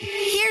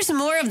Here's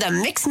more of the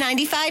Mix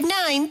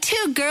 95.9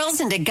 Two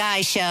Girls and a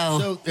Guy show.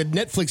 So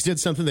Netflix did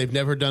something they've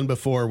never done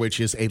before, which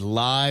is a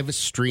live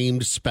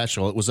streamed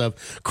special. It was of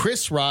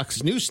Chris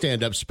Rock's new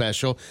stand-up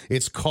special.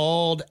 It's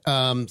called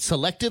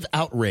Selective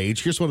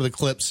Outrage. Here's one of the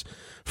clips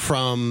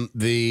from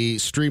the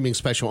streaming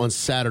special on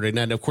Saturday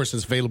night. And of course,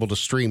 it's available to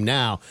stream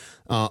now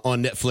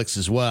on Netflix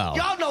as well.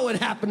 Y'all know what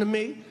happened to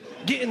me.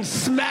 Getting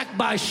smacked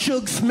by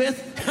Suge Smith.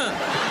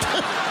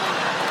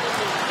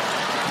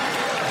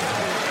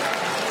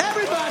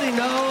 Everybody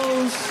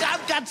knows I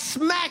got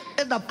smacked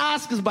at the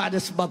Oscars by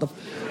this mother.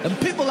 And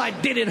people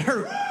like, did it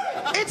hurt?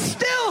 It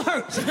still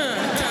hurts.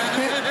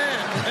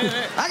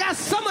 I got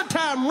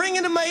summertime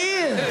ringing in my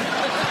ears.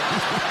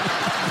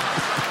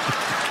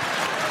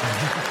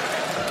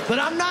 But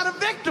I'm not a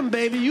victim,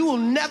 baby. You will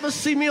never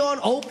see me on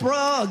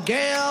Oprah or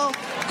Gayle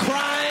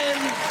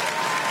crying.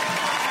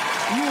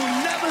 You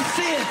will never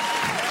see it.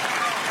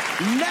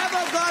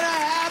 Never gonna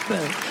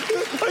happen.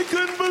 I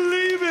couldn't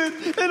believe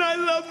it, and I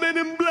love Men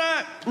in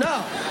Black.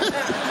 No.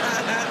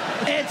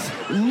 It's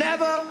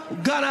never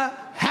gonna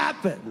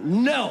happen.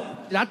 No.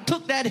 I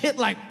took that hit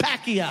like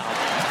Pacquiao.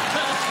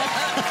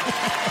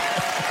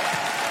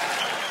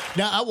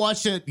 Now, I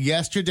watched it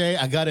yesterday.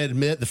 I got to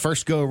admit, the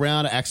first go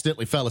around, I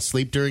accidentally fell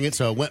asleep during it,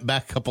 so I went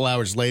back a couple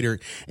hours later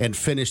and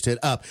finished it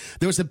up.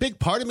 There was a big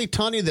part of me,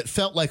 Tanya, that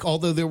felt like,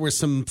 although there were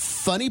some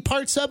funny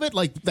parts of it,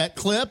 like that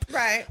clip,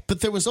 right,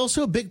 but there was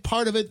also a big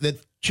part of it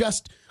that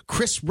just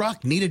Chris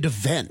Rock needed to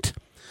vent.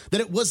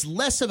 That it was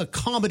less of a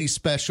comedy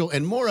special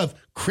and more of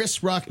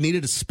Chris Rock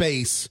needed a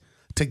space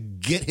to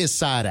get his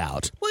side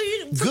out. Well,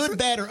 good,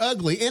 bad, or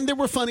ugly, and there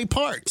were funny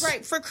parts.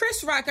 Right. For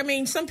Chris Rock, I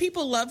mean, some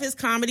people love his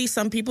comedy,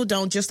 some people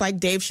don't, just like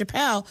Dave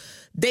Chappelle.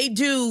 They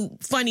do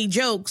funny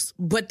jokes,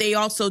 but they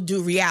also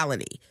do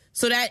reality.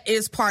 So that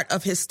is part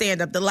of his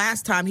stand-up. The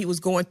last time he was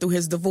going through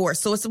his divorce.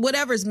 So it's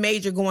whatever's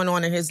major going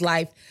on in his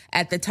life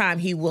at the time,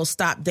 he will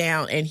stop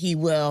down and he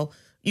will,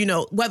 you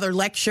know, whether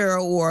lecture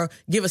or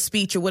give a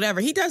speech or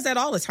whatever. He does that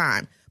all the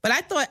time. But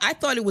I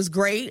thought it was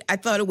great. I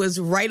thought it was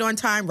right on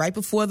time, right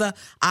before the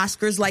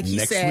Oscars, like he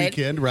said. Next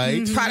weekend,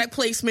 right? Mm-hmm. Product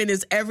placement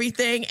is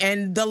everything.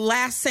 And the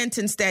last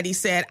sentence that he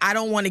said, I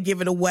don't want to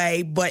give it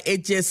away, but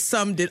it just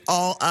summed it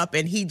all up.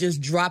 And he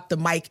just dropped the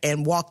mic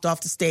and walked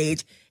off the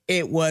stage.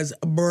 It was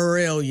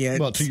brilliant.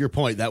 Well, to your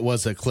point, that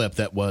was a clip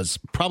that was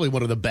probably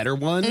one of the better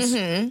ones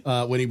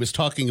when he was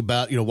talking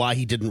about, you know, why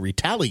he didn't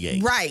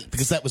retaliate. Right.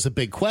 Because that was a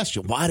big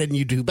question. Why didn't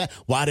you do back?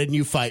 Why didn't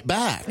you fight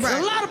back?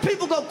 Right. A lot of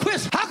people go,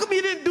 Chris, how come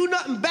you didn't do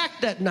nothing back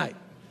that night?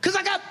 Because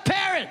I got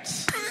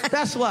parents.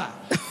 That's why.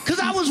 Because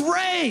I was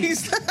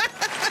raised.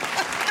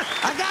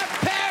 I got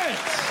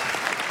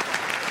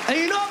parents. And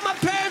you know what my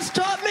parents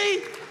taught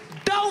me?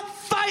 Don't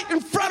fight in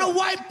front of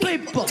white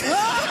people.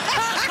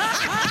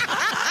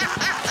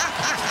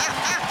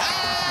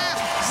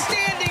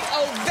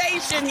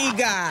 He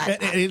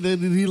got. He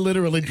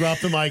literally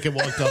dropped the mic and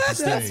walked off the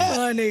stage. That's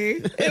funny.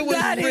 It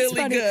was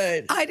really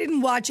good. I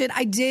didn't watch it.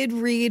 I did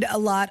read a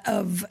lot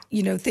of,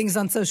 you know, things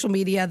on social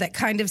media that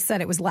kind of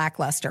said it was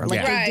lackluster.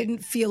 Like Yeah. I didn't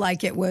feel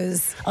like it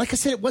was. Like I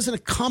said, it wasn't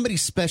a comedy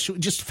special.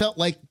 It just felt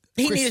like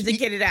he needed to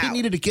get it out. He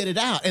needed to get it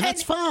out, and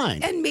that's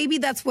fine. And maybe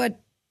that's what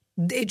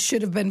it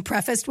should have been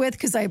prefaced with,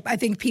 because I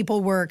think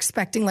people were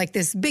expecting like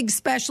this big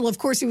special. Of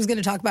course, he was going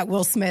to talk about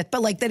Will Smith,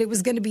 but like that it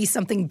was going to be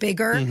something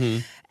bigger. Mm-hmm.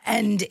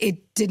 And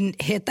it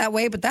didn't hit that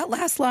way, but that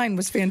last line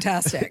was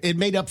fantastic. It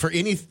made up for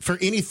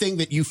anything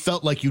that you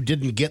felt like you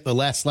didn't get. The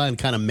last line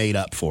kind of made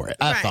up for it,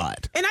 I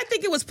thought. And I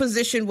think it was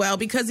positioned well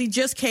because he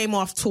just came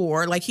off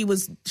tour. Like he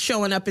was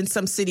showing up in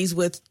some cities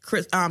with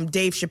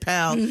Dave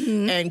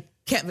Chappelle and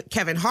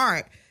Kevin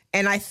Hart.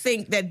 And I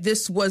think that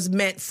this was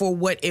meant for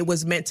what it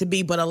was meant to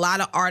be. But a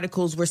lot of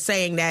articles were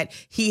saying that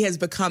he has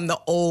become the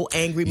old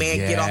angry man,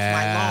 get off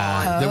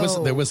my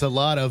lawn. There was a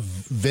lot of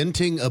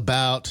venting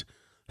about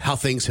how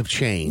things have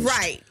changed.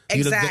 Right,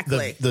 exactly.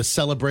 You know, the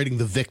celebrating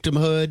the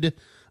victimhood,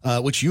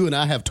 which you and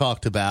I have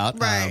talked about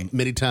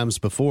many times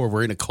before.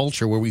 We're in a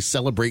culture where we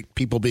celebrate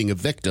people being a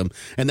victim.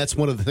 And that's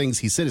one of the things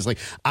he said is like,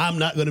 I'm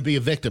not going to be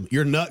a victim.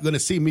 You're not going to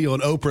see me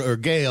on Oprah or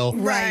Gayle,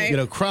 you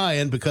know,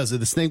 crying because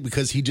of this thing,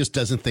 because he just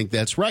doesn't think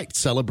that's right.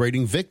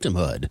 Celebrating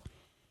victimhood.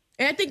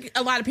 And I think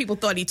a lot of people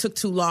thought he took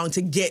too long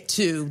to get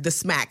to the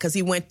smack because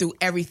he went through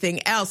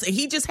everything else. And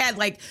he just had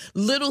like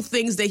little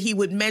things that he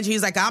would mention.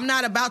 He's like, I'm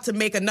not about to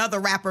make another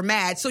rapper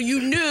mad. So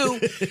you knew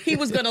he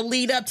was going to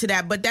lead up to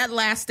that. But that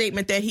last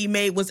statement that he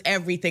made was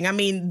everything. I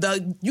mean,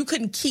 you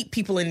couldn't keep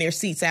people in their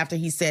seats after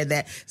he said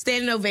that.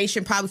 Standing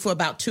ovation probably for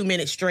about 2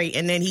 minutes straight.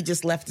 And then he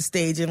just left the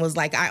stage and was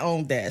like, I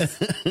own this.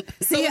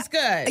 So it's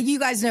good. You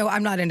guys know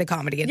I'm not into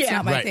comedy. It's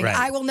not my thing. Right.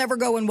 I will never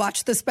go and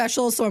watch the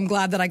special. So I'm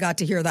glad that I got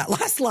to hear that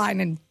last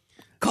line and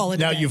call it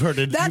now a day. you've heard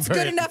it. That's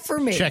good enough for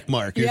me. Check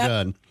mark. You're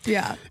done.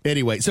 Yeah.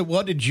 Anyway, so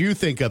what did you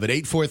think of it?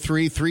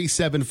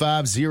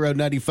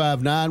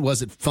 843-375-0959.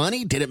 Was it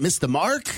funny? Did it miss the mark?